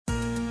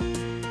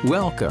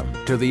Welcome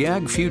to the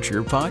Ag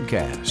Future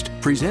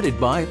Podcast, presented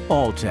by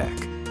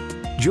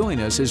Alltech. Join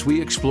us as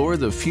we explore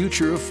the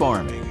future of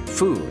farming,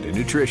 food, and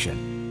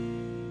nutrition.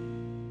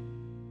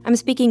 I'm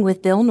speaking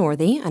with Bill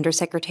Northey,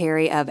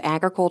 Undersecretary of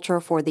Agriculture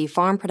for the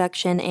Farm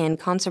Production and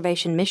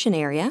Conservation Mission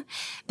Area.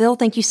 Bill,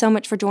 thank you so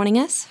much for joining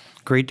us.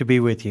 Great to be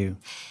with you.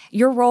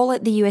 Your role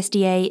at the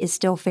USDA is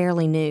still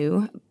fairly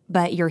new,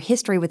 but your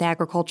history with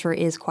agriculture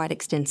is quite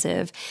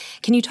extensive.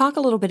 Can you talk a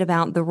little bit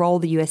about the role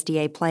the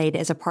USDA played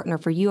as a partner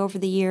for you over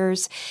the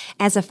years,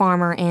 as a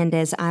farmer and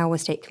as Iowa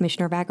State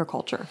Commissioner of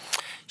Agriculture?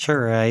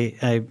 Sure.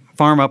 I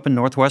farm up in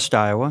northwest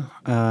Iowa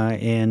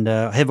and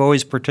have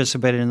always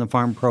participated in the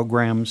farm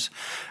programs.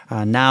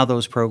 Now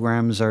those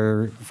programs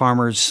are,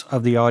 farmers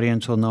of the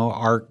audience will know,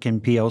 ARC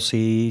and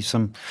PLC,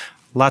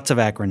 lots of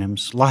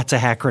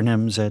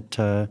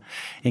acronyms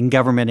in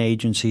government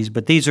agencies.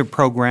 But these are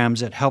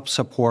programs that help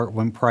support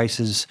when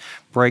prices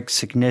break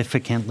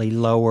significantly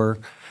lower.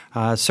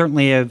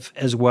 Certainly have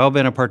as well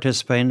been a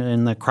participant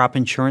in the crop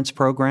insurance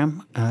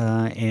program.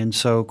 And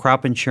so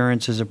crop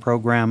insurance is a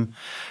program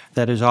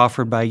that is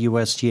offered by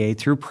USDA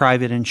through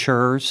private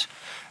insurers.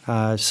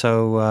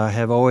 So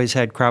have always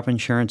had crop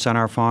insurance on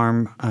our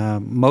farm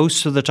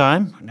most of the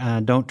time.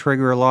 Don't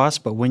trigger a loss,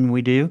 but when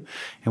we do,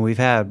 and we've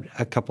had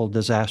a couple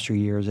disaster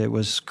years, it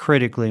was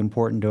critically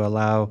important to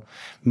allow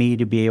me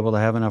to be able to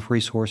have enough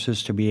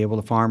resources to be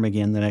able to farm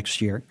again the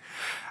next year.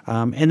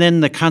 And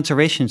then the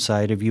conservation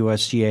side of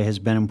USDA has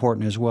been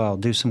important as well.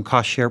 Do some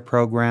cost share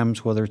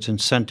programs, whether it's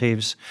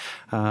incentives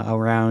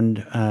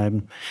around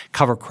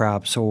cover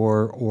crops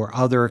or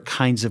other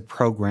kinds of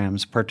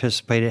programs.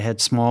 Participated, had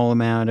small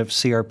amount of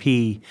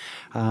CRP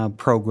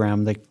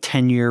program, the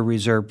 10-year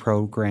reserve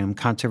program,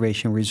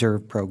 conservation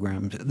reserve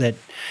program, that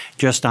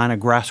just on a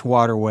grass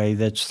waterway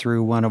that's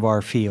through one of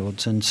our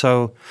fields. And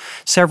so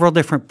several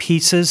different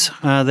pieces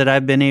that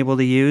I've been able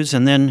to use.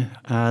 And then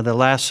the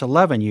last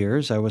 11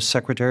 years, I was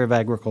Secretary of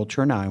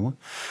Agriculture in Iowa,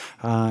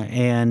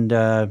 and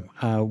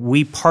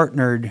we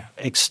partnered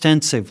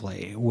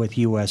extensively with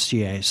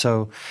USDA.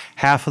 So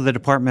half of the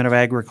Department of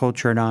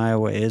Agriculture in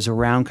Iowa is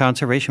around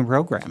conservation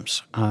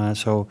programs.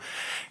 So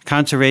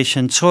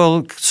conservation,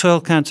 soil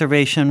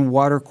conservation,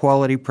 water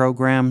quality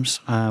programs.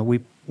 Our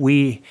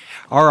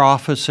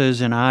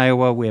offices in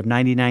Iowa, we have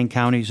 99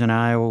 counties in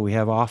Iowa. We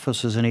have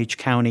offices in each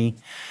county.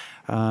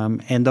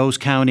 And those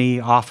county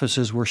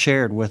offices were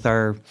shared with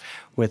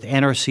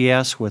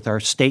NRCS, with our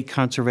state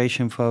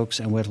conservation folks,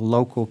 and with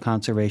local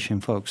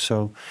conservation folks.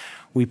 So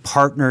we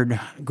partnered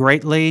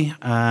greatly,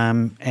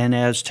 and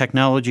as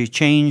technology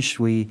changed,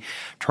 we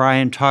try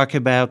and talk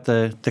about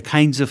the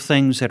kinds of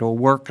things that will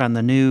work on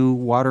the new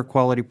water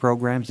quality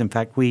programs. In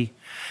fact, we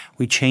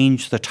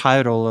changed the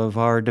title of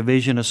our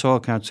Division of Soil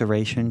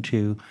Conservation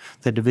to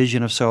the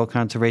Division of Soil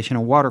Conservation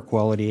and Water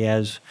Quality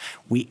as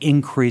we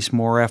increase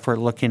more effort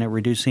looking at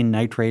reducing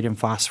nitrate and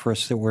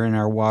phosphorus that were in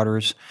our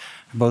waters,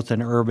 both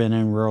in urban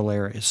and rural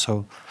areas.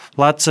 So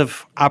lots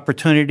of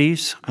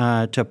opportunities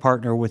to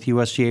partner with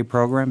USDA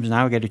programs.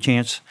 Now I get a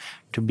chance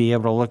to be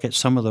able to look at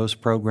some of those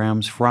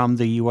programs from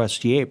the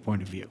USDA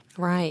point of view.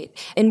 Right.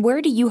 And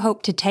where do you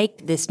hope to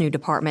take this new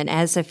department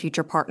as a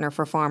future partner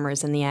for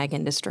farmers in the ag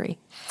industry?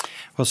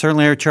 Well,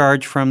 certainly our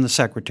charge from the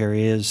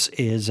Secretary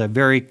is a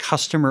very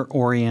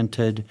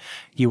customer-oriented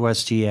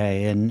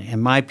USDA.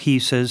 And my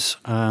pieces,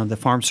 the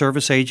Farm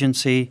Service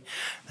Agency,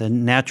 the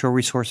Natural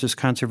Resources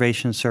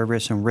Conservation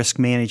Service, and Risk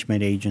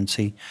Management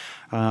Agency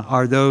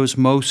are those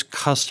most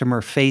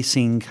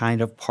customer-facing kind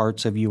of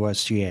parts of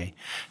USDA.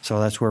 So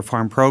that's where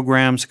farm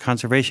programs,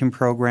 conservation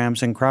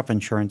programs, and crop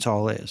insurance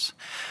all is.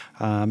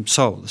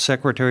 So the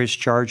Secretary's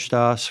charged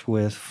us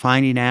with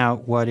finding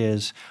out what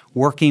is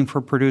working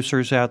for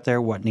producers out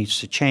there, what needs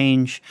to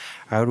change,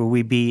 how do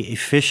we be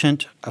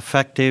efficient,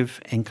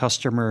 effective, and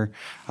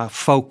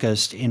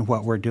customer-focused in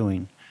what we're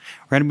doing.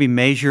 We're going to be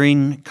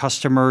measuring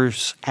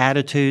customers'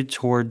 attitude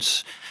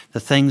towards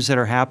the things that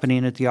are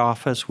happening at the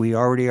office. We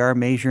already are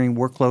measuring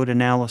workload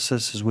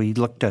analysis as we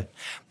look to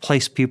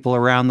place people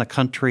around the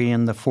country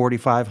in the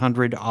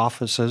 4,500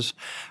 offices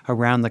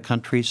around the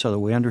country so that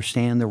we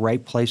understand the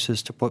right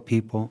places to put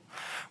people.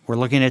 We're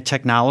looking at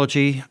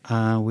technology.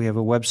 We have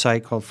a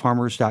website called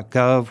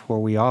farmers.gov where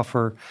we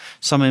offer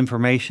some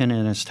information,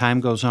 and as time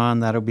goes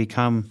on, that'll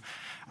become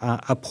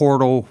a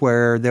portal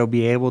where they'll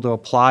be able to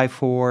apply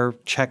for,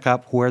 check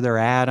up where they're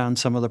at on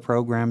some of the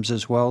programs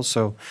as well.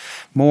 So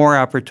more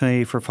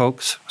opportunity for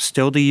folks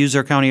still to use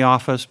their county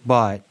office,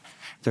 but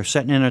if they're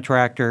sitting in a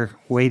tractor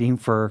waiting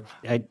for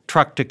a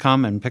truck to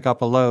come and pick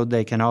up a load,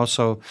 they can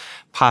also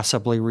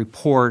possibly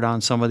report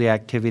on some of the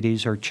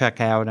activities or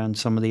check out on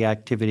some of the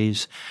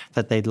activities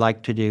that they'd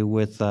like to do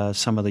with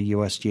some of the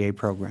USDA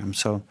programs.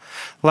 So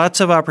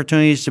lots of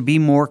opportunities to be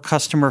more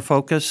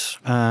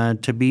customer-focused,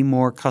 to be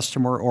more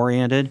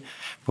customer-oriented,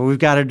 but we've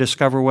got to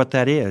discover what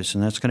that is,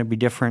 and that's going to be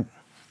different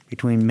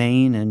between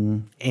Maine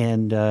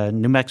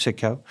and New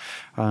Mexico,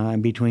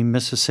 and between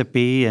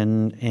Mississippi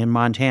and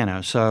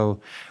Montana. So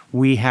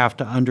we have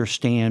to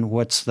understand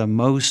what's the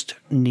most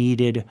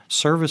needed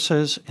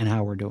services and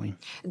how we're doing.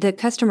 The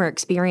customer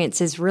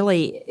experience is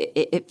really,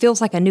 it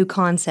feels like a new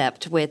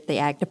concept with the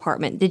Ag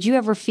Department. Did you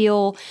ever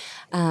feel,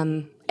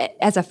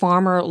 as a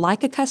farmer,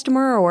 like a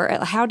customer, or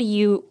how do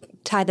you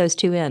tie those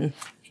two in?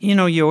 You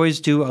know, you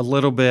always do a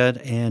little bit,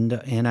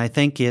 and I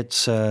think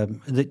it's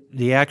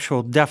the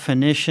actual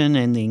definition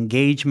and the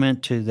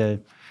engagement to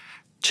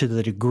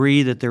the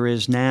degree that there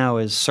is now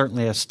is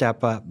certainly a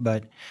step up.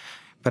 But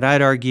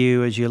I'd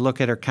argue, as you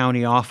look at our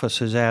county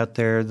offices out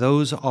there,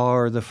 those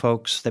are the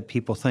folks that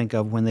people think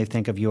of when they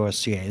think of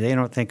USDA. They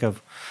don't think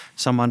of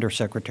some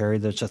undersecretary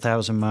that's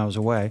 1,000 miles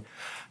away.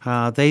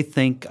 They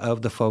think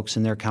of the folks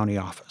in their county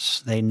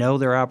office. They know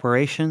their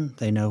operation.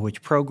 They know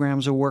which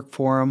programs will work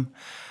for them.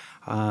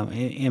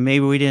 And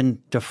maybe we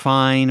didn't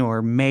define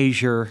or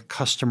measure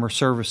customer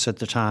service at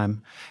the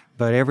time,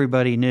 but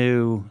everybody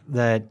knew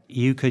that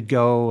you could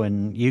go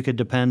and you could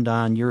depend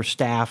on your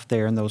staff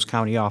there in those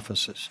county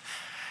offices.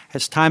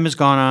 As time has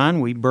gone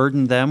on, we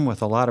burdened them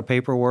with a lot of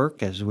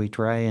paperwork as we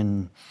try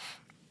and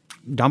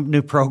dump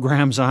new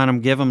programs on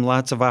them, give them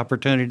lots of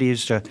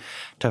opportunities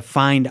to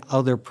find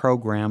other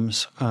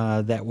programs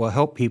that will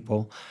help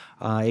people.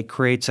 It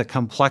creates a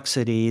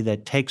complexity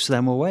that takes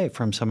them away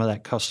from some of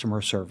that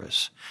customer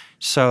service.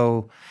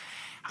 So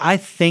I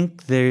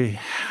think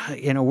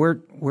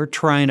we're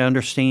trying to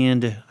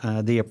understand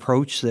the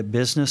approach that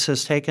business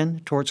has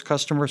taken towards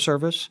customer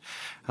service.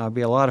 There'll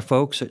be a lot of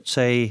folks that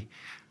say,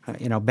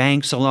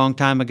 banks a long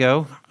time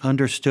ago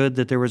understood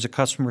that there was a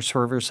customer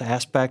service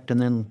aspect, and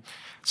then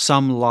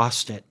some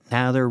lost it.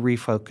 Now they're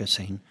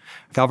refocusing.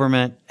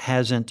 Government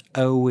hasn't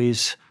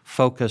always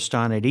focused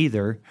on it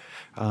either.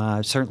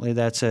 Certainly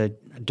that's a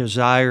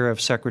desire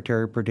of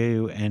Secretary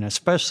Perdue, and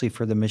especially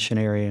for the mission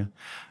area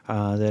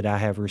that I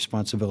have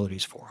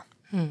responsibilities for.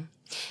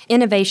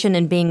 Innovation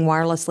and being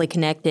wirelessly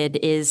connected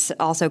is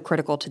also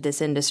critical to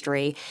this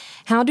industry.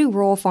 How do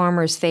rural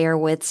farmers fare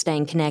with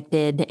staying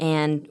connected,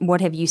 and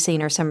what have you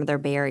seen are some of their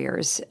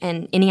barriers?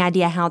 And any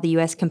idea how the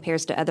U.S.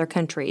 compares to other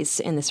countries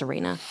in this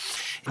arena?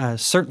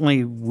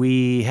 Certainly,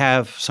 we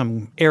have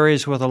some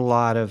areas with a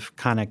lot of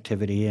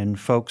connectivity, and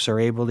folks are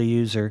able to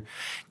use their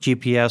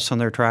GPS on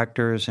their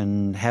tractors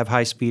and have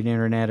high-speed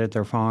internet at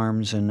their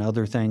farms and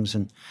other things.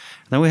 And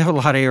then we have a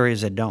lot of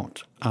areas that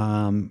don't.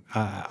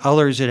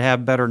 Others that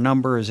have better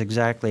numbers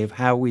exactly of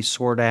how we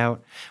sort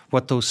out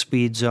what those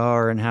speeds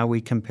are and how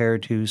we compare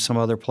to some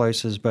other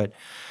places. But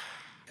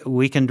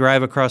we can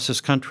drive across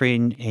this country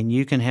and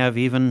you can have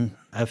even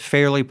a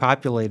fairly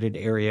populated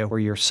area where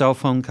your cell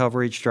phone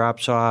coverage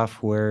drops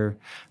off, where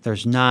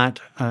there's not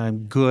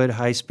good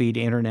high-speed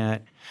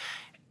internet.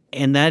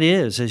 And that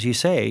is, as you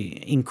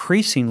say,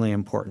 increasingly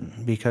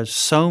important because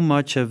so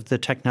much of the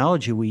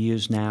technology we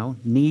use now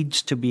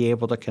needs to be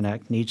able to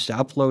connect, needs to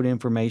upload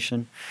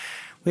information.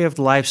 We have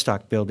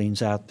livestock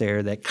buildings out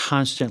there that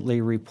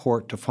constantly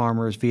report to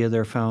farmers via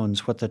their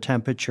phones what the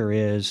temperature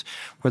is,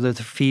 whether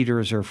the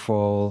feeders are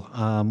full,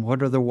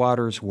 whether the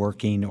water's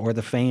working or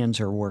the fans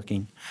are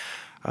working.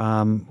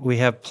 We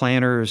have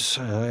planters.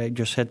 I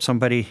just had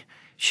somebody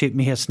shoot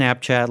me a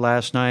Snapchat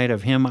last night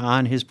of him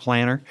on his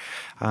planter.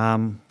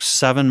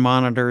 7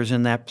 monitors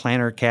in that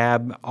planter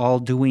cab, all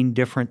doing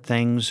different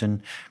things.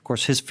 And, of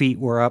course, his feet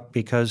were up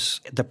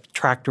because the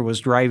tractor was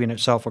driving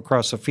itself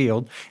across the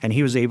field, and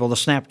he was able to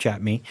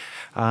Snapchat me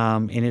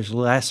in his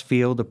last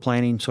field of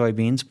planting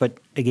soybeans. But,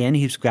 again,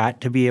 he's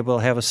got to be able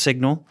to have a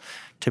signal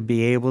to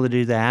be able to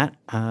do that.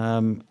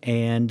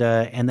 And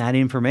that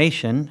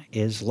information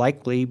is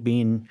likely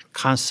being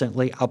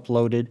constantly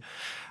uploaded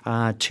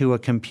to a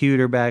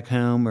computer back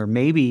home, or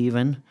maybe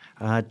even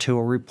to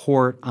a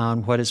report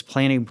on what his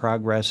planting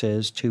progress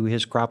is to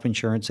his crop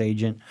insurance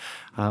agent,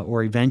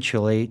 or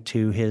eventually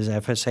to his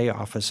FSA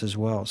office as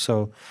well.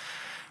 So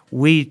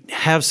we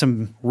have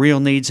some real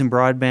needs in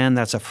broadband.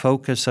 That's a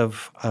focus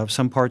of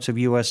some parts of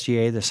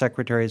USDA. The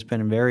Secretary has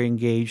been very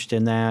engaged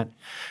in that.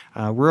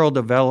 Rural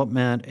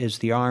development is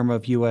the arm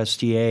of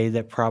USDA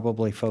that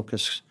probably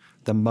focuses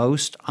the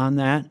most on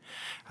that.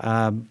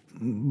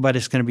 But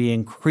it's going to be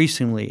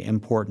increasingly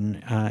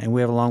important, and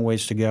we have a long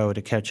ways to go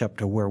to catch up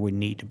to where we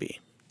need to be.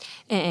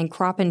 And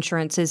crop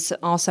insurance is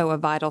also a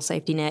vital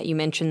safety net. You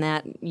mentioned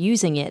that,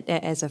 using it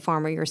as a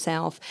farmer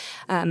yourself,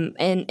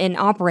 and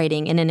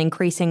operating in an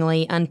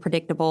increasingly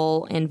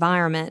unpredictable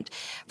environment.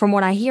 From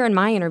what I hear in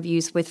my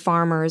interviews with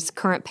farmers,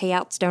 current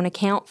payouts don't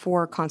account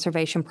for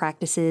conservation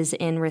practices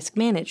and risk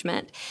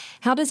management.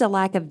 How does a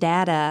lack of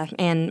data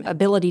and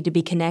ability to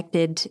be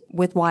connected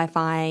with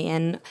Wi-Fi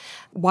and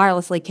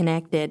wirelessly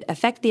connected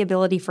affect the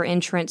ability for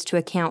insurance to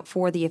account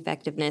for the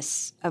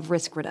effectiveness of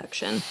risk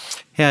reduction?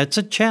 Yeah, it's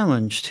a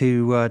challenge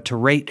to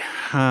rate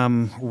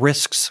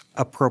risks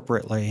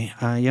appropriately.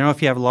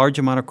 If you have a large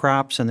amount of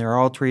crops and they're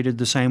all treated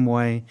the same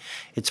way,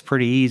 it's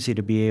pretty easy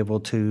to be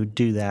able to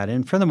do that.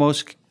 And for the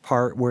most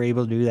part, we're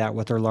able to do that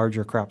with our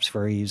larger crops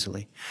very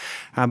easily.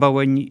 But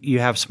when you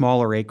have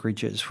smaller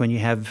acreages, when you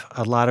have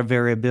a lot of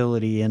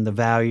variability in the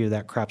value of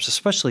that crops,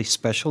 especially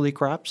specialty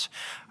crops,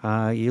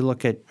 you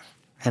look at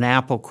an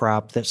apple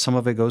crop that some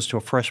of it goes to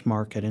a fresh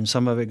market and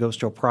some of it goes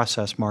to a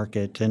processed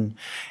market, and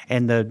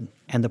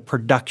the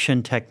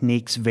production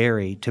techniques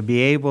vary. To be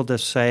able to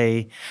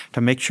say,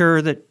 to make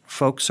sure that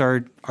folks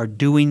are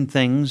doing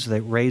things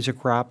that raise a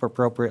crop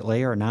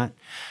appropriately, or not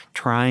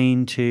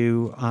trying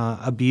to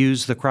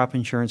abuse the crop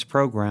insurance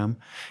program,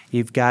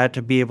 you've got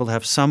to be able to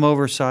have some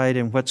oversight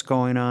in what's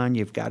going on.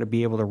 You've got to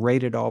be able to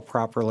rate it all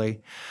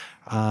properly.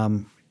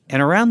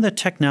 And around the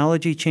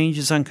technology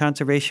changes on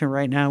conservation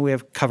right now, we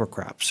have cover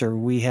crops, or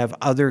we have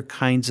other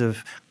kinds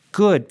of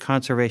good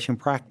conservation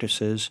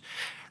practices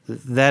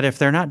that, if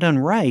they're not done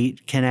right,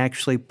 can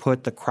actually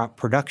put the crop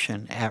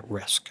production at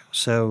risk.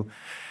 So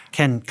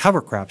can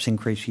cover crops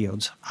increase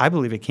yields? I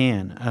believe it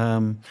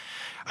can.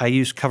 I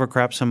use cover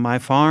crops on my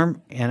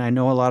farm, and I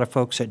know a lot of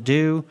folks that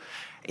do.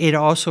 It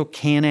also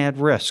can add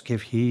risk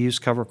if you use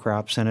cover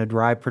crops in a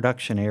dry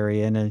production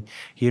area and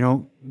you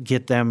don't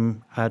get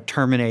them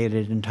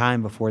terminated in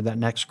time before that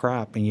next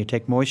crop, and you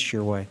take moisture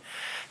away.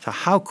 So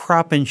how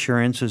crop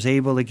insurance is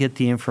able to get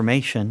the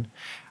information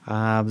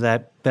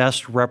that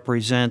best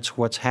represents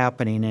what's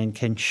happening and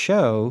can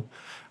show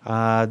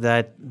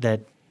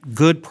that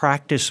good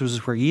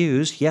practices were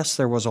used. Yes,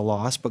 there was a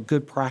loss, but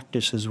good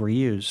practices were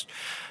used,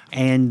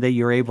 and that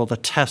you're able to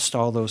test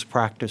all those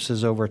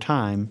practices over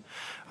time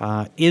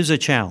is a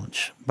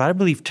challenge. But I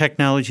believe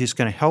technology is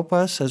going to help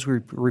us as we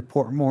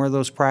report more of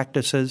those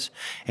practices,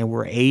 and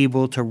we're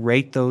able to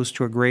rate those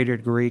to a greater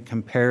degree,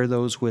 compare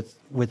those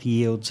with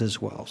yields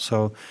as well.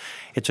 So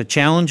it's a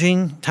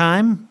challenging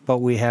time, but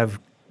we have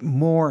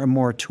more and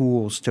more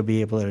tools to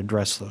be able to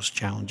address those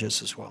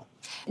challenges as well.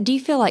 Do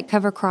you feel like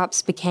cover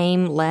crops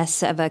became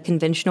less of a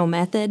conventional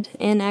method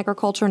in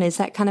agriculture, and is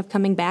that kind of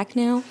coming back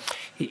now?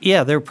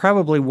 Yeah, there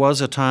probably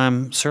was a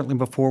time, certainly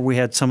before we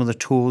had some of the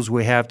tools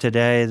we have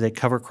today, that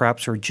cover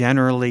crops are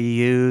generally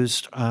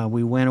used.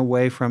 We went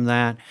away from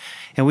that,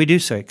 and we do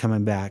see it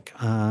coming back.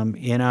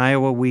 In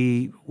Iowa,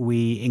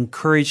 we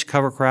encourage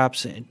cover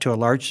crops to a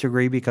large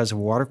degree because of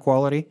water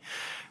quality.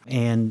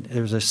 And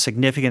there's a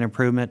significant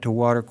improvement to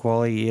water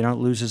quality. You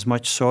don't lose as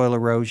much soil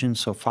erosion,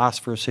 so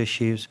phosphorus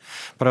issues,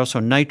 but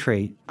also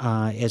nitrate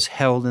is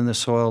held in the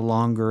soil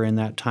longer in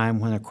that time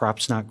when the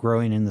crop's not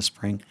growing in the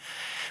spring.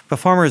 But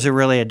farmers have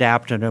really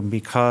adapted them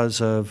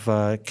because of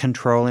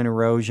controlling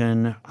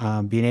erosion,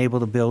 being able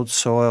to build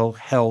soil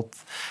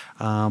health,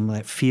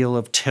 that feel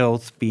of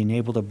tilth, being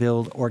able to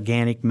build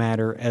organic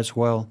matter as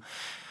well.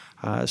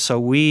 So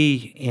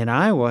we in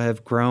Iowa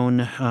have grown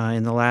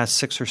in the last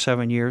 6 or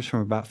 7 years from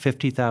about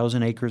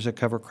 50,000 acres of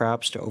cover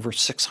crops to over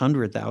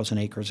 600,000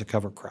 acres of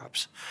cover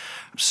crops.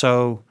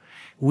 So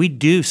we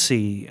do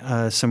see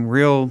some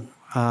real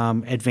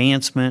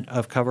advancement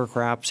of cover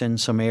crops in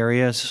some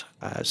areas,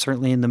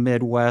 certainly in the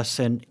Midwest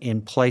and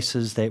in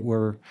places that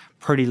were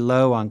pretty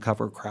low on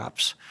cover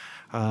crops.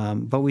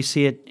 But we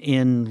see it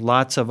in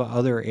lots of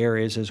other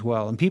areas as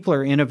well. And people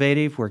are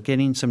innovative. We're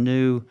getting some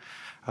new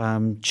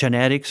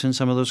genetics in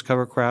some of those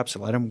cover crops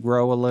that let them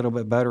grow a little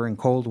bit better in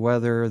cold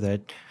weather,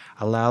 that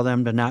allow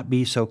them to not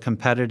be so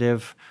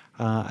competitive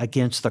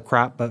against the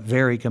crop, but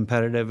very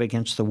competitive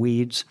against the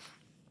weeds.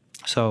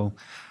 So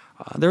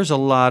there's a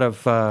lot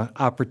of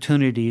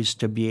opportunities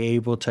to be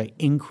able to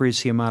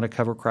increase the amount of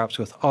cover crops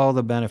with all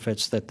the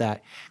benefits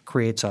that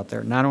creates out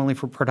there, not only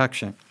for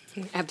production,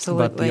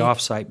 absolutely, but the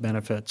off-site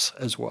benefits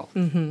as well.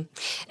 Mm-hmm.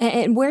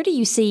 And where do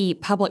you see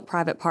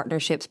public-private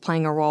partnerships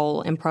playing a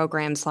role in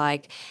programs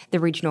like the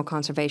Regional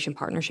Conservation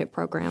Partnership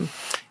Program?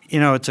 You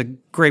know, it's a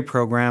great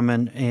program,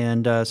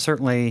 and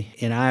certainly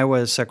in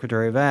Iowa, as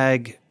Secretary of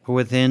Ag,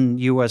 within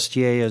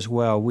USDA as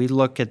well, we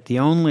look at the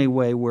only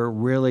way we're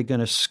really going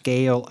to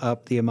scale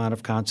up the amount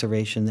of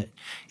conservation that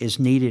is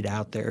needed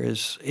out there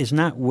is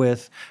not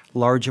with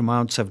large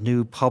amounts of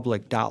new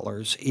public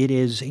dollars. It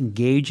is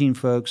engaging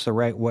folks the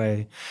right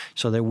way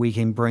so that we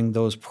can bring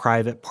those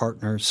private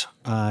partners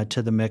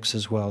to the mix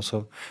as well.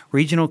 So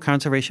Regional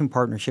Conservation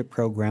Partnership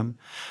Program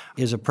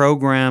is a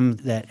program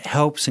that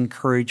helps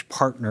encourage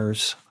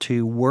partners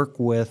to work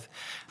with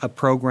a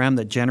program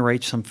that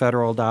generates some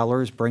federal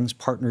dollars, brings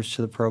partners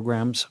to the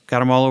programs. Got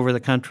them all over the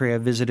country.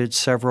 I've visited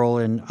several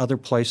in other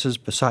places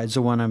besides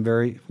the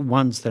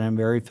ones that I'm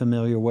very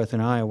familiar with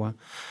in Iowa.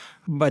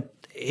 But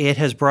it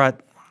has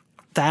brought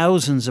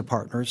thousands of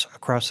partners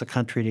across the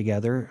country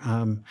together,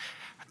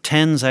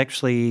 tens,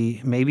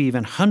 actually, maybe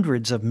even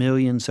hundreds of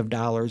millions of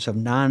dollars of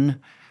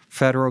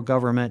non-federal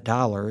government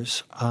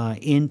dollars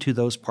into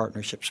those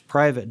partnerships,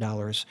 private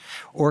dollars,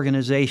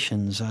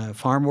 organizations,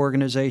 farm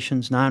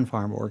organizations,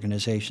 non-farm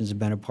organizations have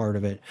been a part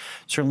of it.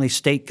 Certainly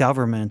state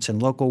governments and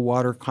local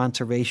water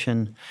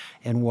conservation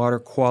and water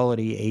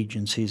quality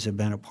agencies have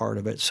been a part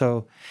of it.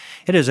 So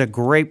it is a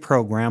great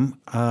program.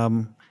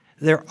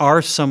 There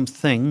are some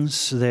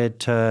things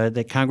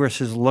that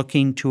Congress is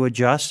looking to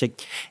adjust.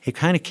 It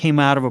kind of came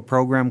out of a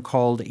program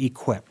called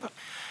EQIP.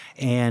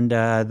 And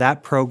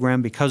that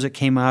program, because it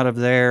came out of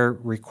there,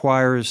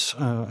 requires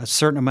a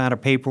certain amount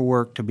of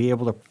paperwork to be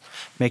able to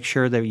make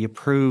sure that you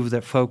prove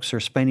that folks are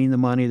spending the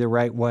money the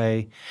right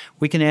way.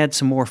 We can add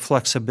some more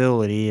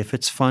flexibility if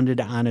it's funded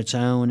on its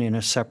own in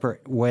a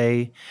separate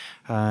way.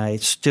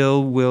 It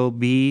still will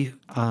be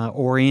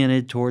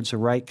oriented towards the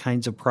right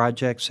kinds of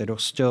projects. It'll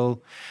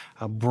still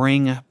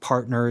bring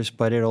partners,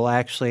 but it'll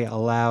actually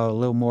allow a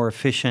little more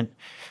efficient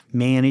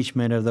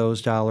management of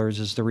those dollars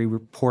as the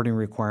reporting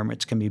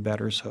requirements can be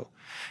better. So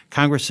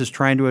Congress is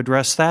trying to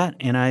address that,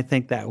 and I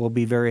think that will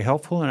be very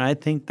helpful, and I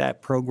think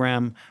that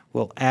program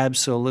will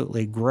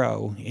absolutely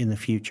grow in the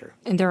future.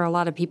 And there are a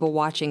lot of people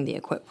watching the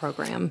EQIP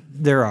program.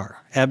 There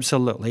are,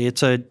 absolutely.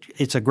 It's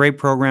a great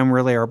program,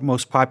 really our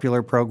most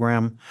popular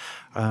program,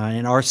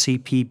 and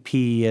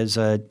RCPP as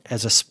a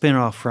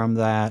spinoff from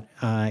that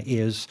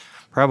is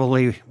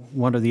probably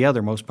one of the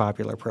other most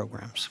popular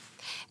programs.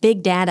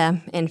 Big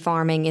data in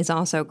farming is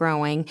also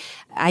growing.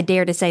 I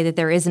dare to say that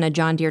there isn't a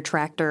John Deere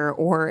tractor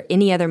or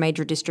any other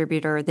major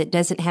distributor that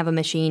doesn't have a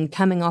machine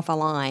coming off a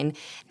line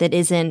that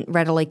isn't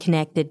readily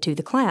connected to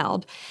the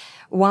cloud.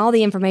 While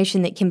the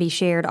information that can be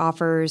shared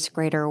offers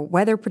greater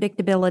weather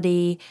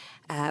predictability,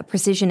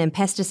 precision in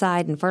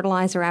pesticide and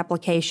fertilizer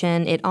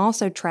application, it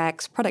also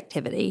tracks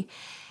productivity.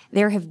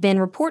 There have been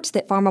reports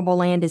that farmable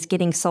land is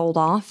getting sold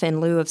off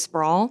in lieu of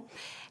sprawl.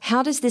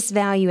 How does this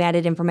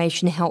value-added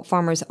information help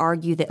farmers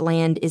argue that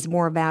land is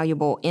more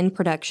valuable in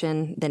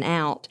production than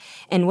out?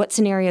 And what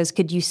scenarios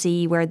could you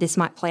see where this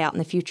might play out in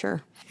the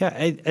future? Yeah,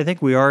 I think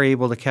we are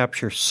able to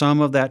capture some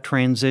of that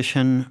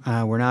transition.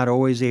 We're not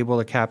always able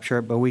to capture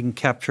it, but we can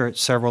capture it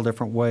several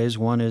different ways.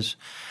 One is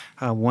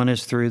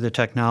through the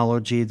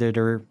technology that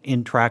are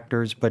in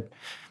tractors, but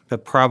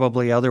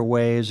probably other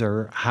ways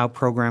are how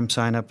program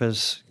sign-up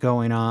is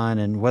going on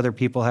and whether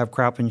people have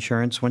crop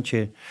insurance. Once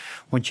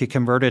you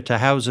convert it to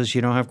houses, you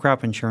don't have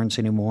crop insurance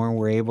anymore.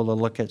 We're able to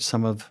look at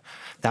some of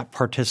that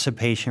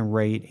participation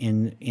rate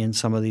in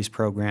some of these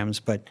programs.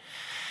 But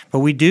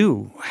we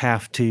do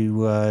have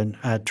to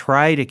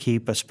try to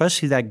keep,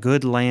 especially that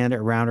good land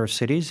around our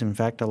cities. In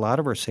fact, a lot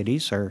of our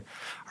cities are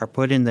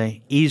put in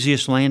the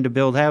easiest land to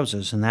build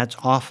houses, and that's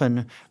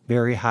often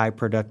very high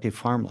productive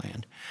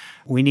farmland.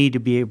 We need to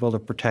be able to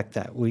protect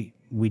that. We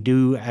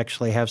do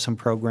actually have some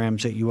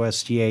programs at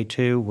USDA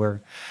too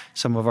where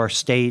some of our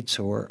states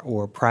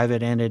or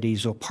private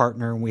entities will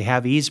partner. We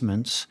have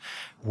easements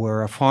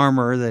where a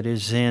farmer that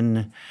is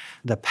in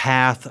the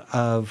path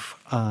of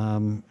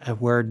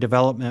where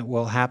development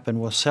will happen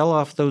will sell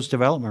off those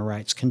development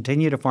rights,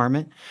 continue to farm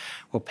it.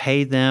 We'll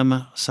pay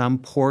them some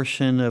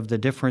portion of the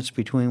difference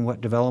between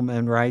what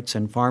development rights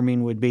and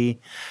farming would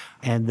be,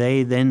 and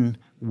they then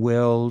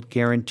will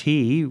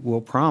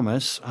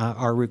promise,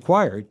 are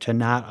required to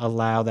not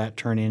allow that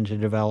turn into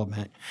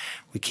development.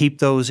 We keep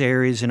those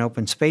areas in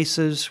open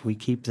spaces. We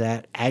keep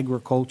that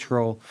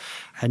agricultural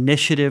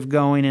initiative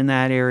going in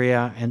that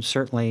area, and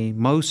certainly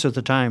most of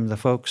the time the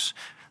folks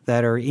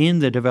that are in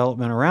the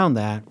development around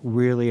that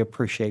really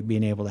appreciate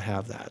being able to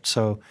have that.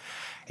 So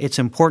it's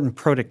important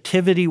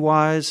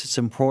productivity-wise. It's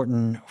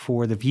important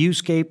for the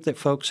viewscape that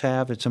folks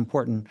have. It's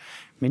important in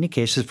many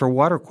cases for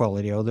water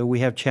quality. Although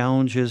we have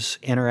challenges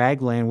in our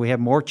ag land, we have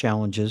more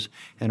challenges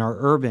in our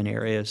urban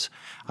areas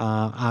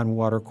on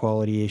water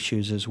quality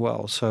issues as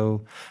well.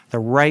 So the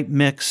right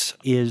mix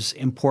is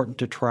important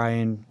to try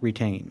and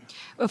retain.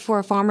 For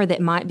a farmer that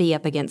might be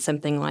up against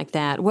something like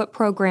that, what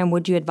program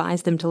would you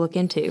advise them to look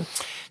into?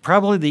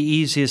 Probably the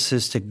easiest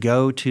is to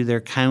go to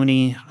their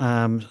county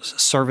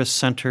service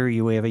center.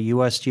 We have a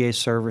USDA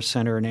service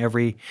center in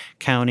every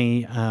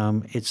county.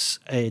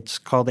 It's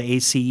called the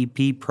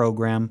ACEP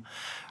program,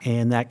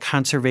 and that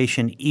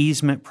conservation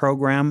easement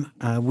program.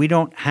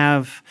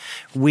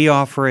 We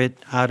offer it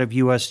out of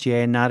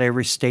USDA, and not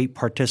every state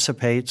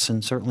participates,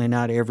 and certainly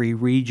not every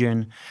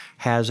region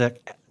has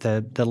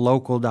the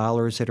local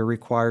dollars that are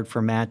required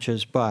for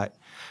matches, but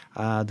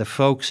the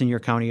folks in your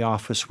county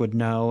office would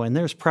know, and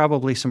there's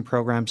probably some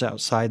programs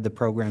outside the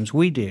programs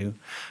we do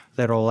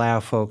that will allow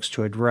folks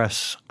to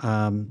address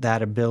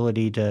that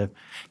ability to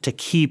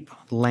keep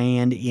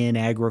land in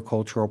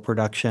agricultural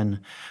production,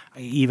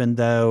 even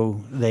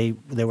though they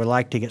would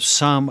like to get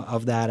some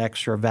of that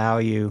extra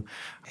value.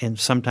 And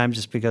sometimes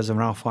it's because of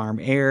an off-farm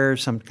error.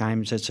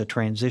 Sometimes it's a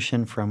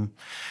transition from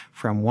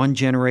one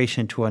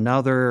generation to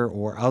another,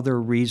 or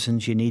other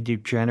reasons you need to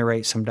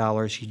generate some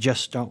dollars. You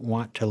just don't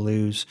want to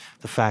lose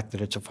the fact that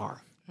it's a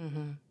farm.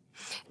 Mm-hmm.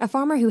 A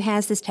farmer who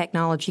has this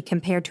technology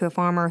compared to a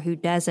farmer who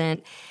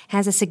doesn't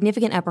has a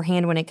significant upper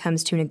hand when it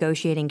comes to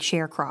negotiating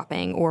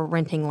sharecropping or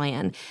renting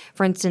land.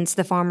 For instance,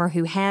 the farmer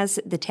who has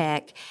the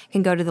tech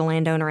can go to the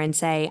landowner and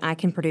say, I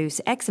can produce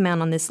X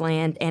amount on this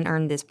land and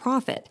earn this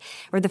profit.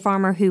 Or the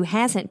farmer who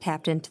hasn't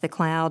tapped into the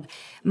cloud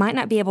might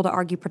not be able to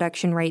argue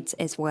production rates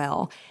as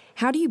well.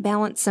 How do you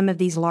balance some of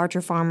these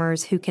larger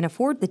farmers who can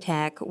afford the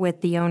tech with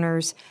the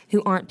owners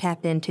who aren't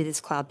tapped into this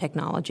cloud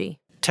technology?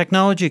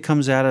 Technology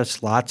comes at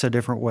us lots of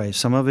different ways.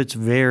 Some of it's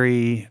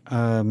very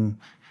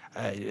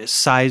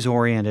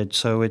size-oriented,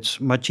 so it's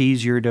much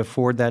easier to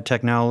afford that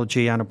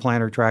technology on a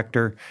planter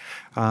tractor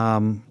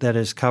that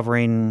is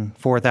covering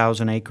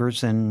 4,000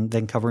 acres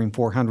than covering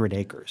 400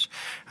 acres,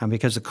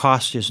 because the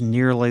cost is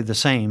nearly the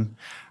same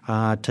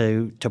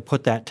to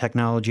put that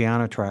technology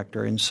on a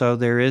tractor. And so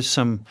there is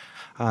some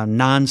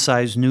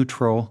non-size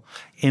neutral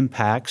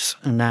impacts.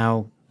 And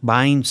now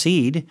buying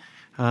seed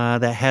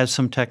that has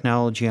some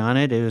technology on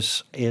it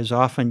is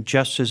often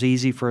just as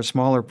easy for a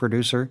smaller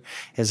producer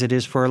as it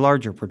is for a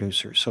larger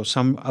producer. So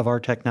some of our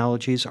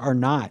technologies are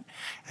not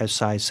as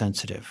size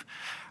sensitive.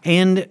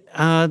 And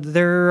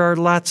there are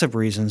lots of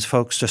reasons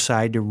folks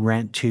decide to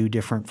rent to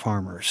different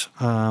farmers.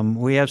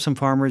 We have some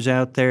farmers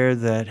out there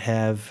that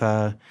have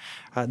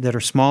that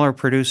are smaller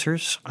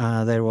producers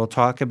that will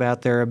talk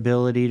about their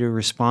ability to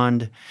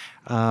respond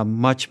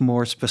much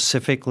more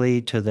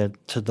specifically to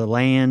the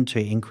land,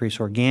 to increase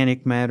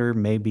organic matter,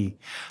 maybe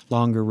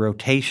longer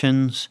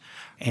rotations.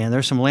 And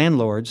there's some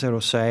landlords that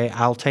will say,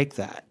 I'll take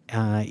that,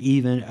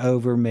 even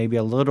over maybe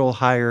a little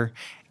higher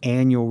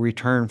annual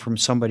return from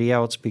somebody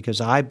else, because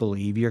I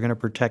believe you're going to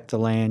protect the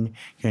land,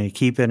 you're going to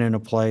keep it in a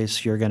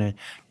place, you're going to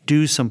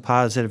do some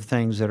positive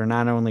things that are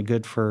not only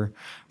good for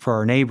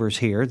our neighbors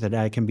here that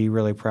I can be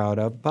really proud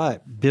of,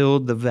 but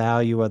build the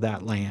value of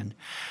that land.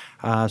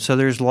 So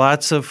there's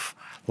lots of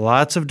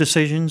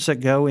decisions that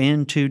go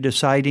into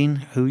deciding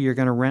who you're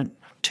going to rent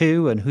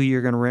to and who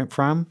you're going to rent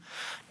from.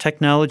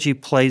 Technology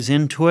plays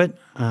into it.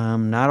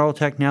 Not all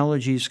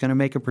technology is going to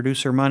make a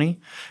producer money.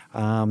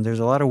 There's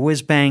a lot of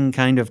whiz-bang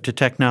kind of to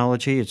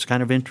technology. It's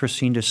kind of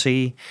interesting to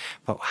see,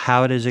 but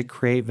how does it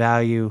create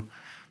value?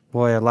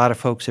 Boy, a lot of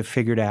folks have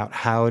figured out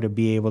how to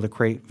be able to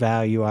create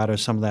value out of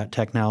some of that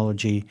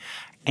technology.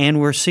 And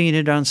we're seeing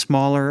it on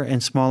smaller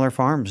and smaller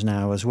farms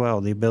now as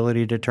well. The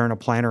ability to turn a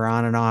planter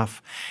on and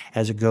off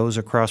as it goes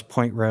across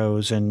point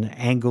rows and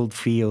angled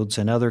fields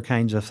and other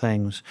kinds of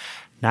things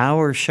now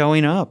are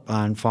showing up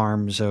on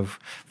farms of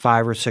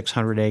 500 or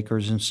 600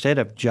 acres instead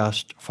of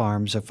just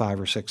farms of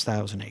 5,000 or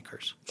 6,000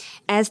 acres.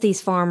 As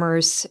these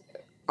farmers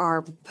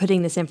are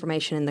putting this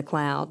information in the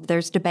cloud,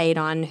 there's debate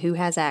on who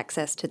has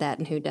access to that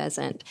and who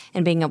doesn't,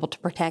 and being able to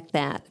protect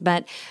that.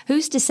 But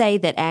who's to say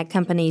that ag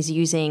companies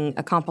using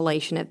a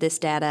compilation of this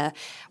data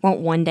won't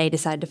one day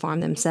decide to farm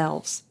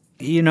themselves?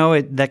 You know,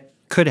 that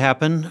could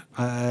happen.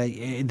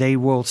 They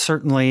will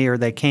certainly, or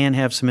they can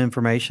have some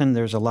information.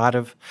 There's a lot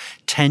of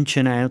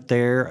tension out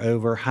there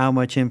over how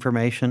much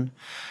information.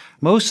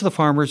 Most of the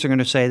farmers are going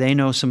to say they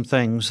know some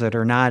things that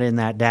are not in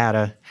that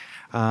data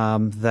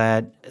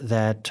that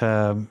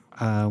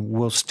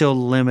will still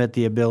limit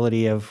the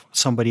ability of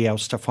somebody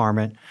else to farm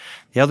it.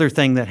 The other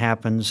thing that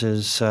happens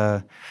is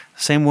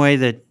same way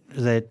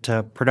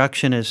that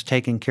production is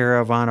taken care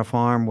of on a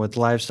farm with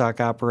livestock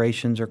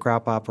operations or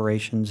crop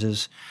operations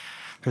is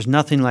there's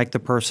nothing like the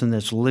person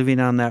that's living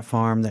on that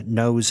farm that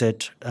knows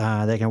it.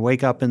 They can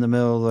wake up in the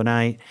middle of the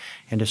night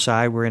and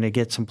decide we're going to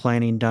get some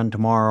planting done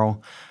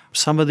tomorrow.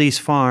 Some of these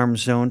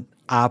farms don't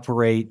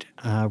operate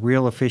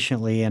real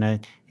efficiently in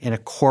a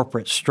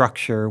corporate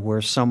structure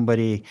where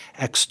somebody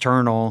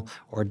external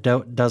or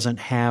doesn't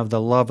have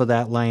the love of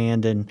that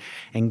land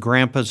and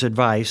grandpa's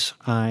advice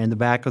in the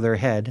back of their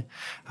head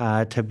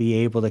to be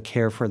able to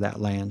care for that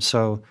land.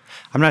 So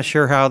I'm not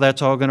sure how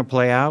that's all going to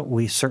play out.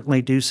 We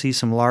certainly do see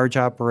some large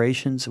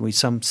operations. We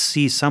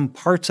see some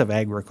parts of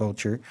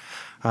agriculture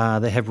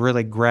that have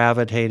really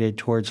gravitated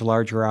towards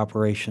larger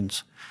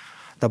operations.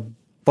 The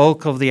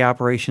bulk of the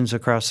operations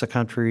across the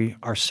country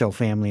are still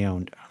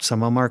family-owned.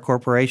 Some of them are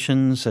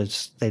corporations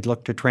as they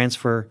look to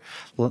transfer,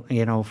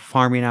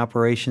 farming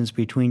operations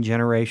between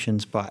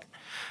generations, but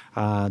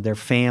they're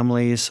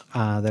families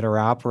that are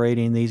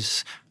operating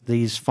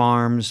these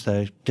farms.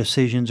 The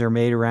decisions are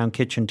made around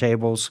kitchen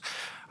tables,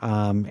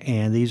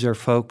 and these are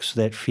folks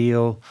that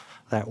feel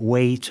that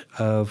weight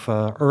of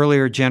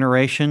earlier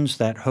generations,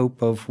 that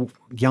hope of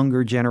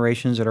younger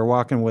generations that are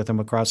walking with them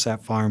across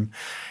that farm.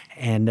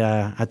 And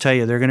I tell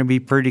you, they're going to be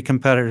pretty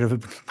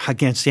competitive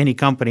against any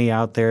company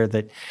out there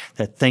that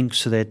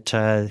thinks that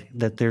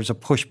there's a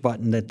push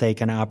button that they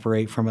can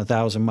operate from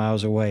 1,000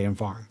 miles away and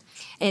farm.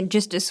 And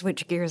just to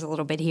switch gears a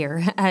little bit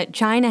here,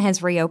 China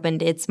has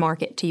reopened its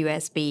market to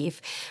U.S.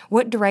 beef.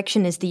 What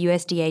direction is the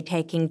USDA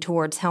taking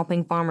towards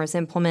helping farmers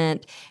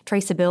implement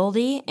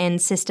traceability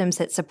and systems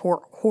that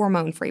support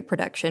hormone-free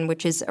production,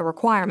 which is a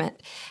requirement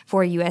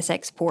for U.S.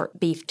 export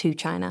beef to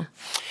China?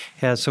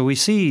 Yeah, so we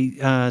see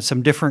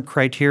some different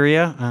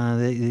criteria.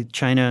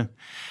 China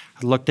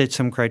looked at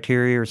some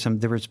criteria, or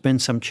there's been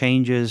some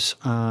changes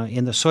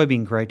in the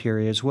soybean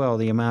criteria as well,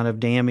 the amount of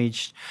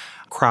damaged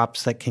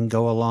crops that can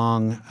go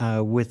along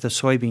with the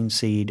soybean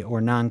seed or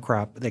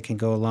non-crop that can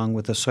go along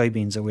with the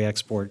soybeans that we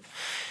export.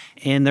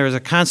 And there's a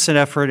constant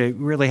effort. It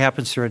really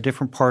happens through a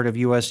different part of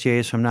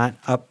USDA, so I'm not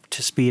up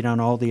to speed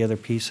on all the other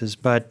pieces.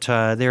 But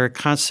there's a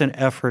constant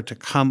effort to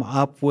come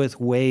up with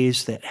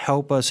ways that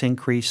help us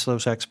increase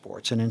those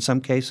exports. And in some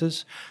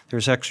cases,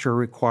 there's extra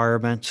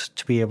requirements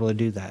to be able to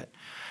do that.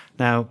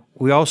 Now,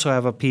 we also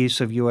have a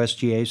piece of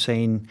USDA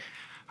saying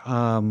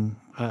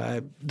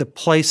the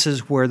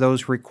places where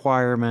those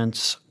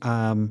requirements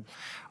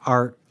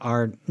are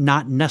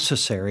not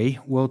necessary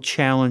will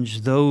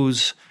challenge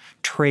those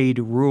trade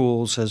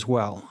rules as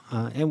well.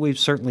 And we've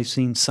certainly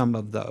seen some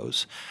of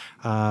those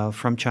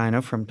from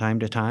China from time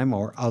to time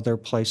or other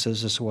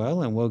places as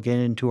well. And we'll get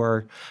into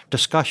our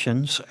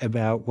discussions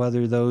about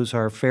whether those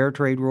are fair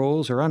trade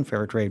rules or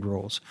unfair trade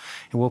rules.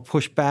 And we'll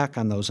push back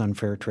on those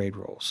unfair trade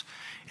rules.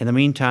 In the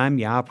meantime,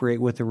 you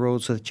operate with the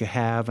rules that you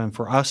have. And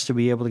for us to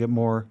be able to get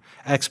more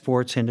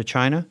exports into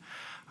China,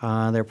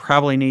 there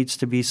probably needs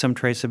to be some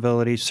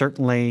traceability.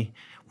 Certainly,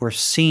 we're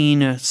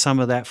seeing some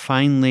of that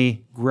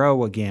finally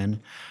grow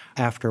again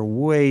after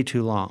way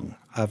too long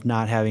of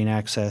not having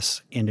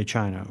access into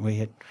China. We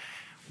had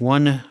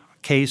one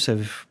case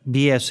of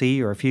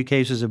BSE or a few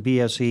cases of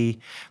BSE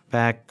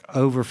back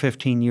over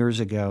 15 years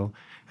ago,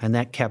 and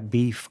that kept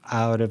beef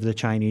out of the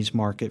Chinese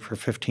market for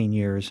 15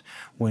 years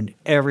when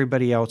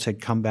everybody else had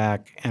come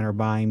back and are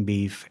buying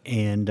beef.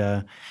 And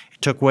it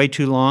took way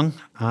too long.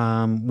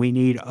 We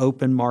need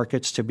open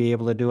markets to be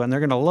able to do it, and they're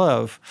going to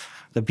love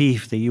the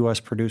beef the U.S.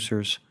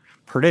 producers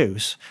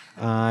produce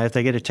if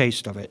they get a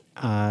taste of it.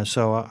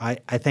 So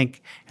I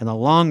think in the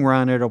long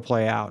run it'll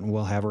play out and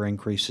we'll have our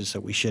increases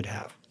that we should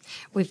have.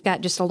 We've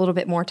got just a little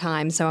bit more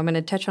time, so I'm going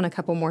to touch on a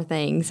couple more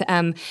things.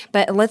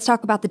 But let's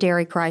talk about the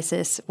dairy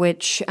crisis,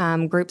 which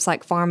groups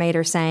like Farm Aid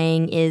are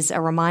saying is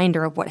a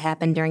reminder of what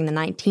happened during the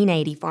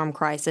 1980 farm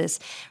crisis,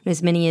 when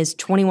as many as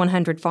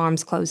 2,100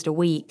 farms closed a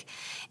week.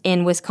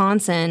 In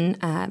Wisconsin,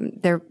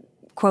 they're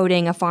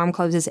quoting a farm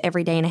closes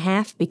every day and a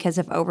half because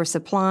of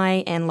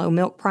oversupply and low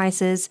milk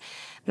prices.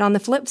 But on the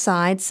flip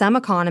side, some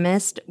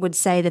economists would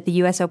say that the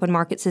U.S. open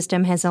market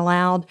system has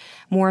allowed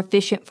more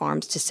efficient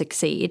farms to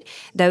succeed,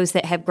 those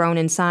that have grown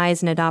in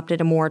size and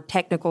adopted a more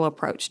technical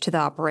approach to the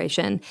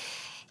operation.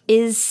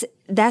 Is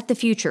that the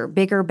future?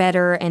 Bigger,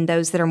 better, and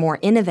those that are more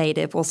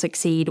innovative will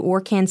succeed? Or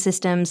can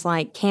systems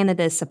like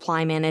Canada's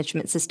supply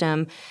management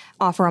system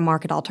offer a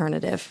market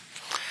alternative?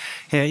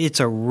 Yeah, it's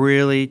a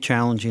really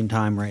challenging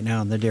time right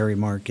now in the dairy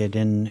market,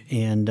 and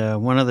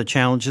one of the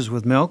challenges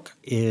with milk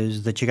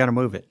is that you got to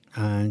move it.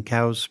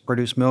 Cows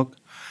produce milk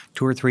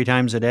 2 or 3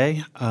 times a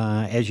day.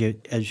 A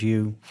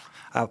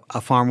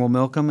farm will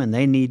milk them, and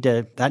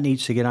that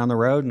needs to get on the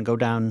road and go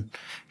down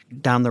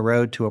the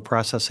road to a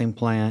processing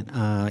plant,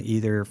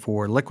 either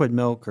for liquid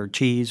milk or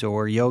cheese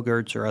or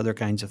yogurts or other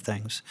kinds of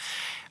things.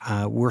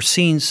 We're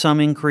seeing some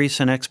increase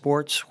in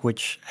exports,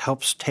 which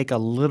helps take a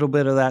little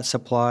bit of that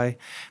supply.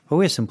 But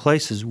we have some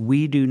places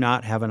we do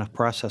not have enough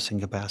processing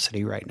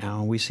capacity right now,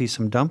 and we see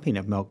some dumping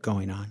of milk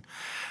going on.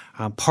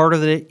 Part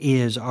of it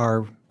is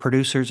our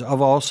producers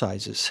of all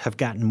sizes have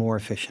gotten more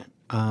efficient.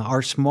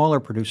 Our smaller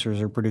producers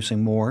are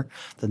producing more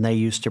than they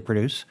used to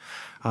produce.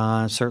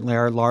 Certainly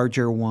our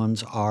larger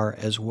ones are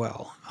as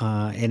well.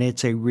 And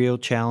it's a real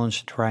challenge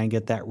to try and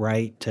get that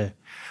right. For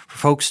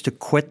folks to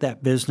quit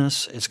that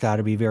business, it's got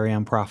to be very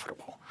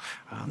unprofitable.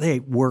 They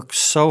work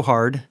so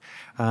hard.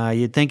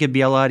 You'd think it'd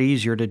be a lot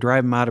easier to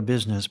drive them out of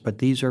business, but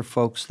these are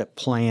folks that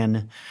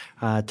plan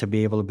to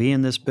be able to be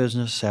in this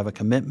business, have a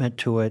commitment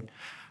to it,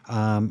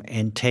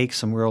 and take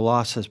some real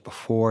losses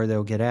before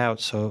they'll get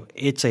out. So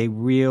it's a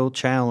real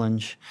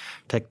challenge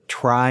to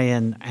try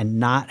and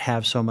not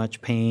have so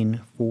much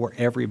pain for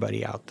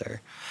everybody out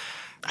there.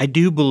 I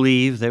do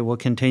believe that we'll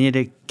continue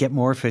to get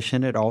more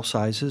efficient at all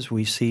sizes.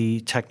 We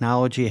see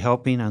technology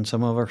helping on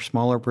some of our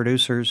smaller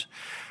producers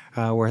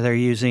where they're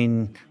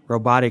using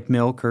robotic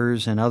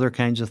milkers and other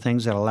kinds of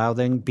things that allow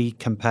them to be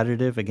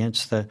competitive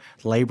against the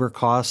labor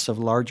costs of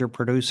larger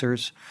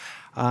producers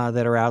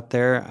that are out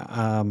there.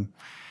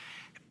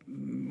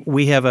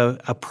 We have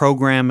a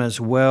program as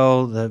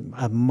well,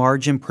 a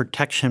margin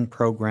protection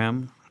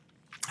program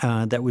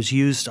that was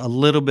used a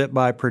little bit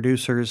by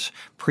producers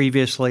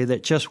previously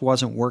that just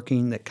wasn't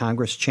working, that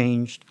Congress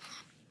changed.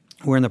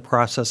 We're in the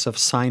process of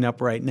sign up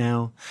right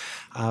now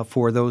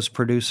for those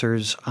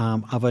producers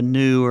of a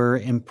newer,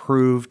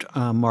 improved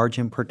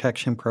margin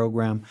protection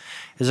program.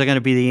 Is it going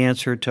to be the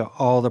answer to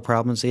all the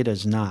problems? It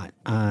is not.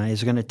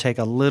 Is it going to take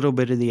a little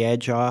bit of the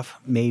edge off?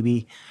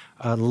 Maybe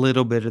a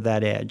little bit of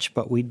that edge.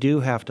 But we do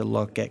have to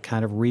look at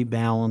kind of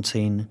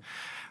rebalancing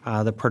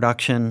the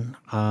production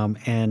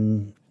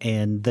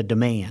and the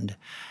demand.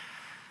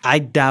 I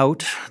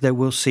doubt that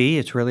we'll see,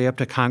 it's really up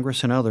to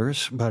Congress and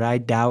others, but I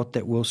doubt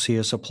that we'll see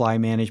a supply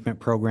management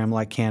program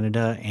like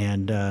Canada.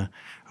 And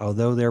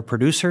although their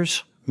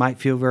producers might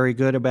feel very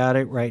good about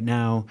it right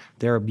now,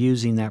 they're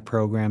abusing that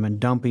program and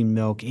dumping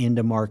milk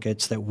into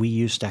markets that we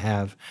used to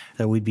have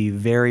that we'd be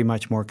very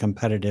much more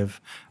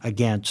competitive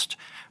against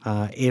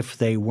if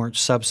they weren't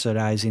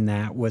subsidizing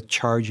that with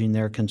charging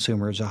their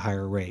consumers a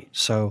higher rate.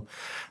 So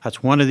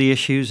that's one of the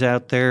issues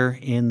out there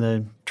in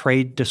the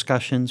trade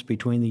discussions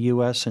between the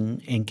U.S.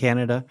 and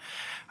Canada.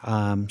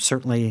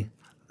 Certainly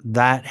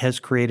that has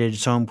created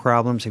its own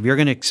problems. If you're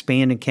going to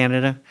expand in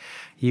Canada,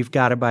 you've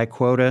got to buy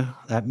quota.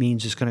 That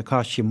means it's going to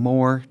cost you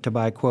more to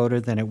buy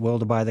quota than it will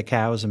to buy the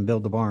cows and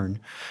build the barn.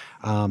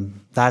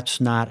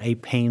 That's not a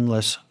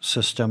painless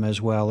system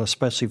as well,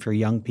 especially for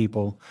young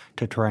people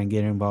to try and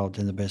get involved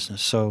in the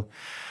business. So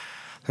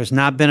there's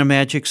not been a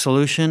magic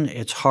solution.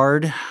 It's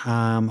hard.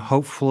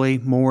 Hopefully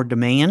more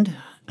demand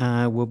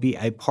will be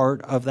a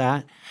part of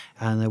that,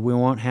 and that we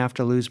won't have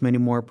to lose many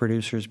more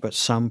producers, but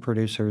some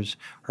producers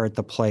are at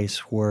the place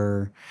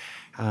where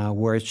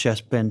it's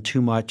just been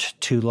too much,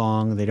 too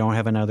long. They don't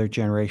have another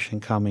generation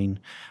coming,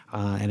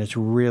 and it's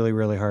really,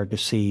 really hard to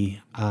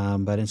see.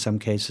 But in some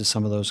cases,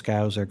 some of those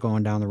cows are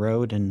going down the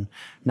road and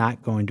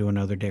not going to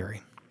another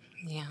dairy.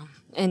 Yeah,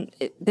 and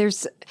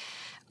there's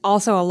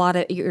also a lot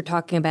of, you're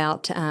talking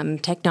about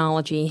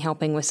technology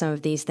helping with some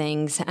of these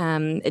things.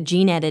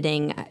 Gene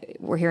editing,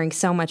 we're hearing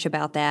so much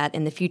about that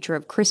and the future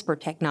of CRISPR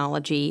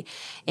technology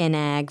in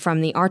ag,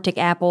 from the Arctic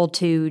apple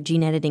to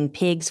gene editing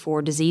pigs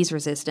for disease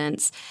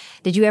resistance.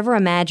 Did you ever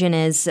imagine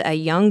as a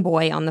young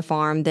boy on the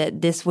farm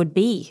that this would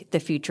be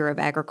the future of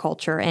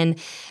agriculture? And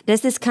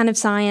does this kind of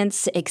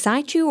science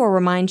excite you or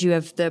remind you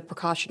of the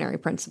precautionary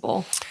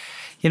principle?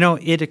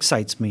 It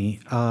excites me.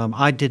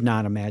 I did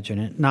not imagine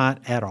it, not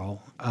at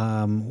all.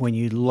 When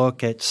you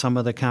look at some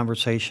of the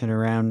conversation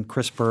around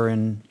CRISPR,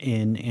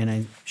 and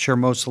I'm sure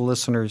most of the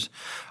listeners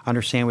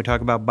understand, we talk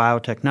about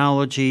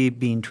biotechnology,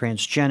 being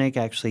transgenic,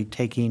 actually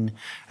taking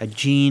a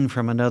gene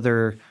from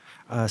another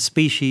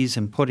species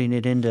and putting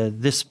it into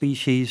this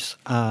species.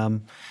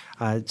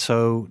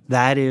 So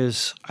that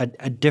is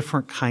a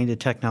different kind of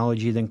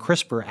technology than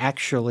CRISPR,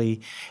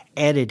 actually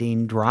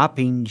editing,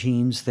 dropping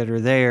genes that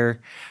are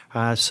there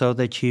so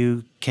that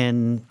you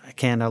can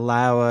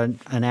allow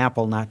an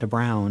apple not to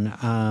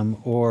brown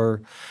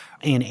or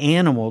an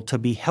animal to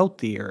be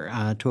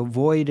healthier, to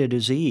avoid a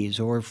disease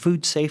or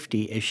food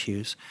safety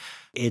issues.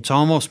 It's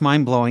almost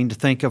mind-blowing to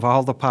think of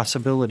all the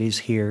possibilities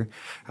here,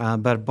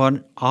 but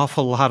an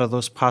awful lot of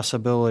those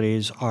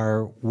possibilities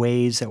are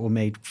ways that will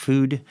make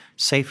food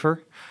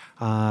safer.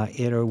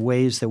 It are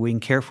ways that we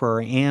can care for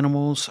our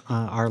animals,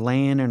 our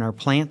land, and our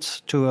plants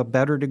to a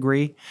better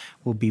degree.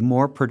 We'll be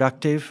more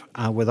productive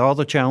with all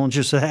the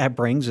challenges that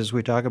brings as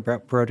we talk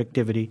about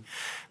productivity.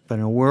 But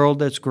in a world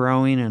that's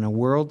growing and a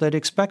world that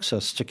expects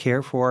us to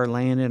care for our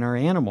land and our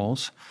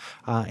animals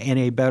in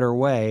a better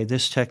way,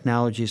 this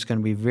technology is going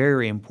to be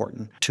very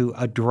important to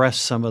address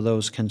some of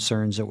those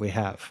concerns that we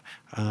have.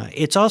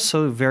 It's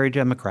also very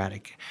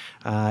democratic.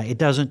 It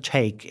doesn't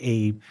take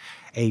a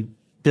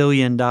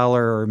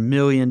billion-dollar or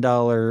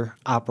million-dollar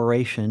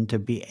operation to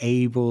be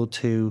able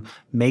to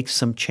make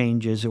some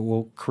changes that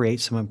will create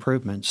some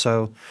improvements.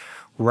 So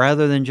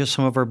rather than just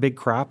some of our big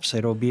crops,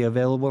 it'll be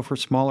available for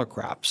smaller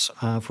crops,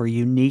 for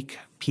unique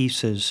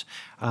pieces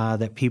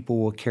that people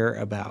will care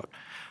about.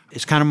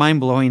 It's kind of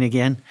mind-blowing,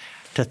 again,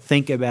 to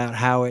think about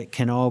how it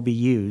can all be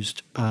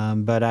used.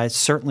 But it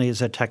certainly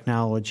is a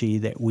technology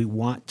that we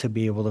want to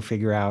be able to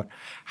figure out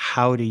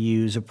how to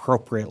use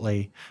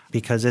appropriately,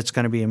 because it's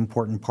going to be an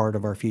important part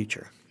of our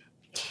future.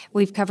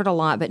 We've covered a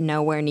lot, but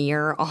nowhere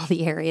near all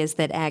the areas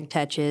that ag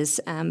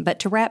touches. But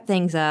to wrap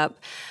things up,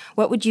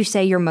 what would you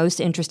say you're most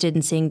interested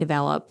in seeing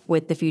develop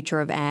with the future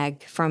of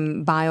ag,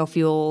 from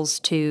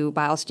biofuels to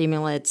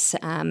biostimulants,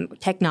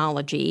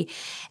 technology?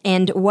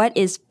 And what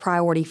is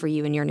priority for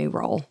you in your new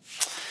role?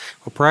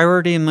 Well,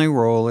 priority in my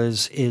role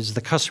is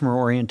the customer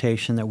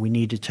orientation that we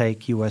need to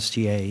take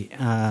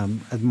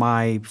USDA,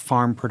 my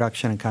farm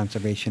production and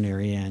conservation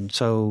area. And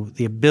so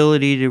the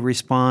ability to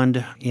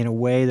respond in a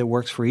way that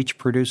works for each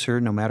producer,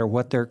 no matter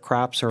what their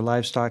crops or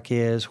livestock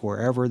is,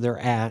 wherever they're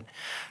at.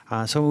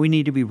 So we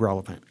need to be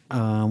relevant.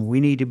 We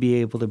need to be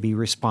able to be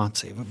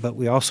responsive, but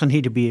we also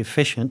need to be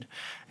efficient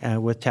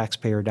with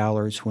taxpayer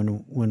dollars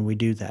when we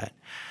do that.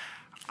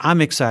 I'm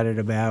excited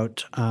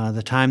about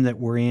the time that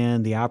we're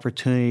in, the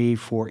opportunity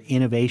for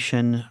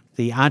innovation,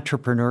 the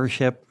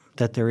entrepreneurship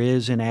that there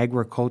is in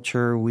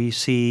agriculture. We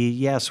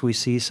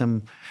see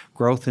some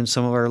growth in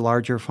some of our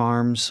larger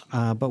farms,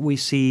 but we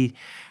see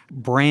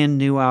brand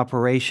new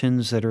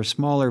operations that are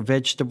smaller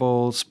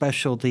vegetable,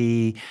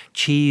 specialty,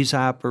 cheese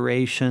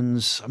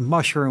operations,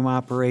 mushroom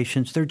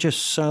operations. There are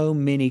just so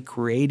many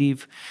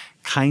creative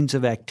kinds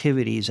of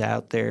activities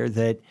out there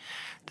that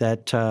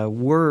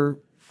we're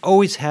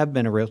always have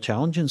been a real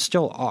challenge and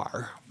still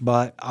are,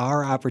 but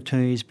our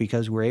opportunities,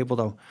 because we're able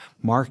to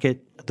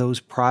market those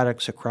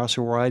products across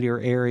a wider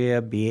area,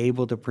 be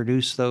able to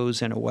produce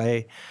those in a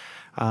way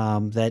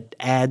that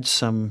adds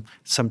some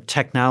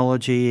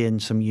technology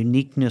and some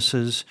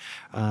uniquenesses.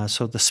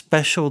 So the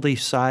specialty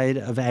side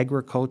of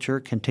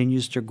agriculture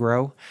continues to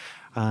grow.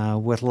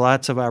 With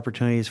lots of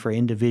opportunities for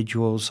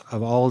individuals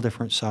of all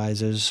different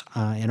sizes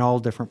in all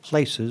different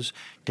places,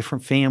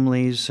 different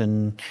families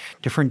and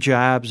different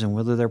jobs, and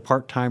whether they're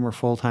part-time or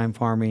full-time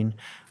farming,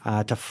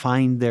 to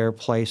find their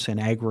place in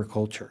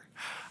agriculture.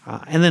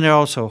 And then it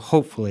also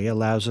hopefully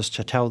allows us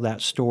to tell that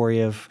story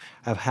of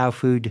how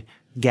food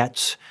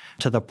gets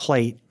to the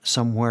plate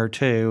somewhere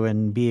too,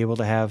 and be able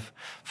to have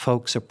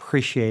folks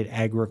appreciate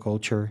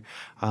agriculture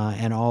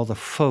and all the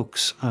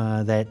folks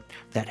that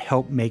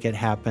help make it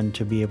happen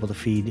to be able to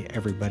feed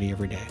everybody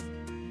every day.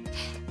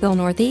 Bill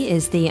Northey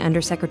is the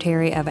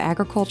Undersecretary of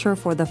Agriculture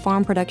for the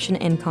Farm Production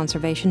and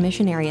Conservation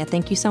Mission Area.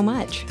 Thank you so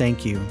much.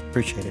 Thank you.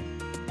 Appreciate it.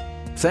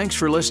 Thanks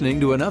for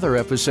listening to another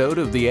episode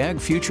of the Ag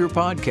Future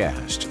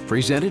Podcast,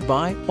 presented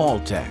by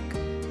Alltech.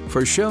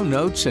 For show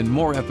notes and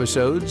more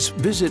episodes,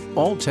 visit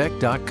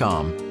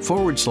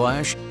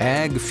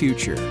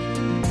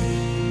alltech.com/agfuture.